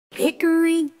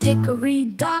Hickory, dickory,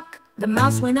 dock. The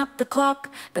mouse went up the clock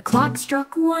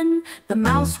struck one. The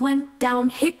mouse went down,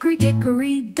 hickory,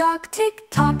 dickory, dock. Tick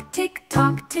tock, tick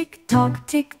tock, tick tock,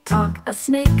 tick tock. A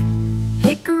snake.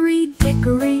 Hickory,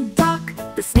 dickory, dock.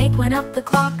 The snake went up the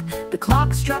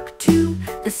clock struck two.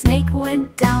 The snake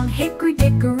went down, hickory,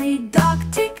 dickory, dock.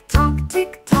 Tick tock,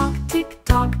 tick tock, tick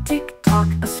tock, tick tock.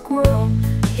 A squirrel.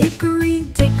 Hickory,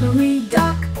 dickory,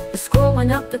 dock. The squirrel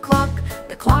went up the clock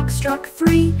struck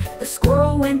three. The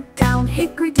squirrel went down,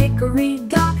 hickory, dickory,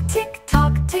 dock. Tick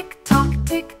tock, tick tock,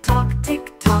 tick tock,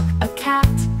 tick tock. A cat.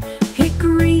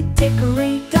 Hickory,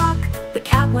 dickory, dock. The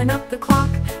cat went up the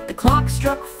clock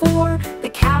struck four. The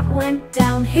cat went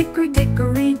down, hickory,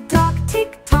 dickory, dock.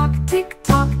 Tick tock, tick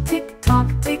tock, tick tock,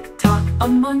 tick tock. A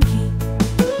monkey.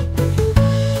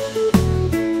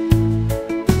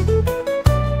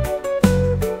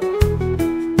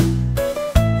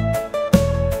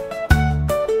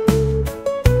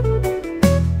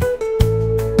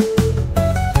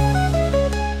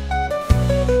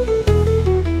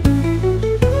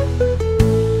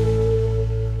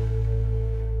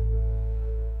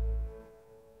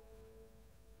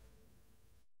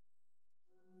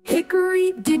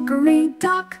 Hickory, dickory,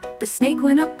 dock. The snake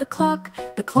went up the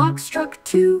clock struck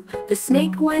two. The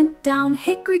snake went down,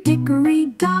 hickory, dickory,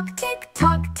 dock. Tick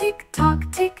tock, tick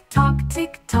tock, tick tock,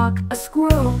 tick tock. A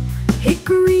squirrel.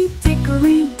 Hickory,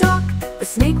 dickory, dock. The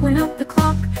snake went up the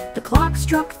clock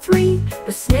struck three.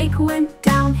 The snake went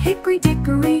down, hickory,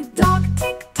 dickory, dock.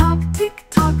 Tick tock, tick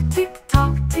tock, tick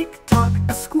tock, tick tock.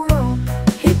 A squirrel.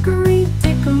 Hickory,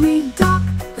 dickory, dock.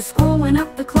 The squirrel went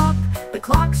up the clock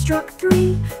struck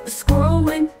three. The squirrel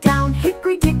went down,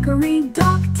 hickory, dickory,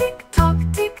 dock. Tick tock,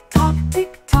 tick tock,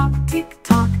 tick tock, tick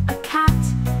tock. A cat.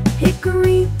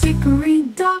 Hickory, dickory,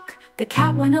 dock. The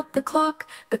cat went up the clock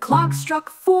struck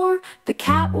four. The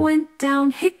cat went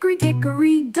down, hickory,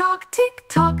 dickory, dock. Tick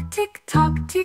tock, tick tock, tick